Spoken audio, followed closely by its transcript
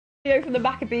Video from the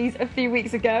Maccabees a few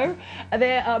weeks ago.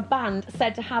 They're a band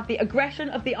said to have the aggression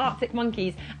of the Arctic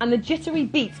monkeys and the jittery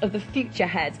beats of the Future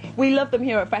Heads. We love them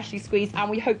here at Freshly Squeezed, and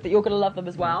we hope that you're going to love them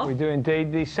as well. We do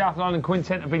indeed. The South London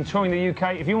Quintet have been touring the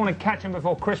UK. If you want to catch them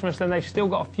before Christmas, then they've still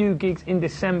got a few gigs in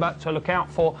December to look out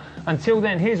for. Until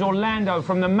then, here's Orlando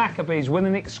from the Maccabees with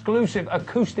an exclusive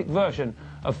acoustic version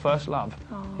of First Love.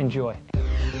 Aww. Enjoy.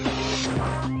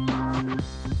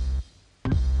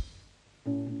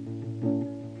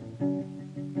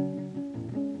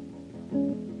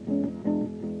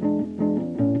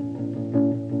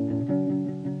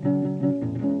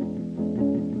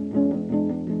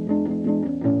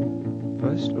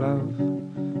 First love,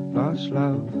 lost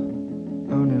love,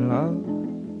 only love,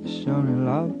 it's only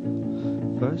love.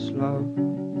 First love,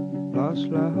 lost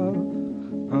love,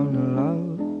 only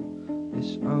love,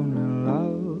 it's only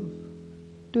love.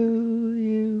 Do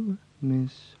you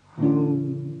miss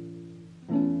home?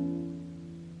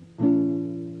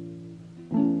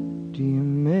 Do you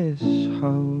miss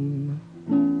home?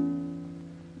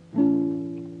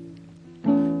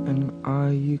 And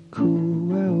are you cool?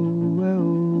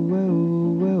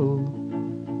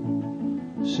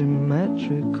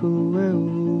 Symmetrical,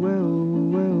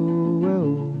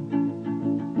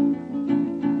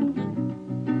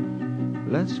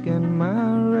 let's get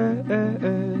married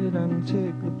and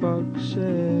tick the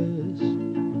boxes.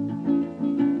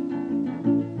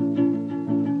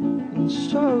 And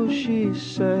so she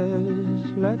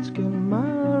says, let's get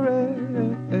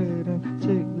married and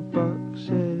tick the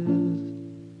boxes.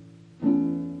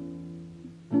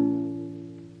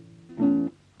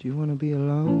 Do you want to be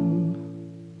alone?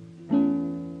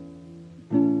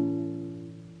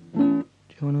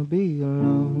 Do you wanna be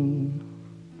alone?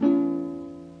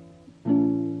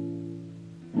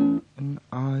 And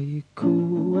are you cool?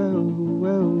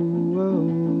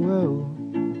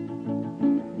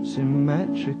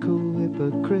 Symmetrical,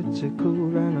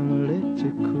 hypocritical,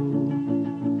 analytical,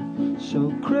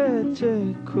 so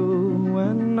critical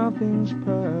when nothing's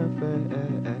perfect.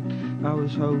 I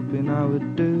was hoping I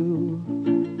would do,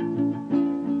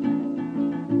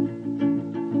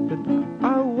 but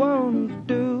I won't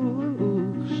do.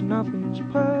 Nothing's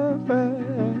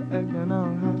perfect, and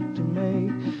I'll have to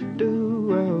make do.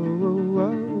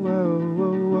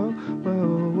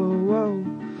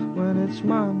 When it's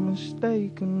my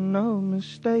mistake and no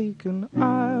mistake, and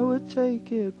I would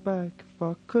take it back if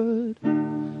I could.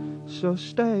 So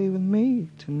stay with me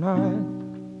tonight.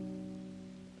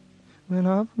 When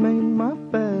I've made my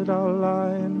bed, I'll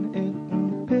lie in it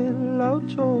and pillow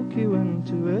talk you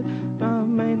into it. I've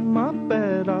made my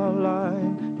bed, I'll lie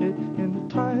in it,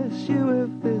 entice you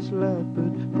with this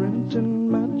leopard print and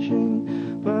matching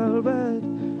velvet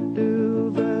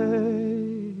duvet.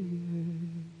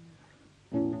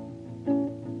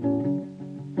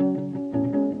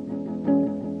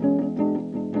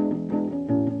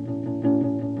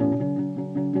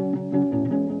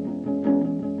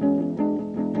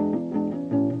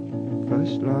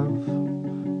 First love,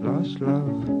 lost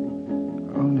love,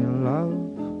 only love,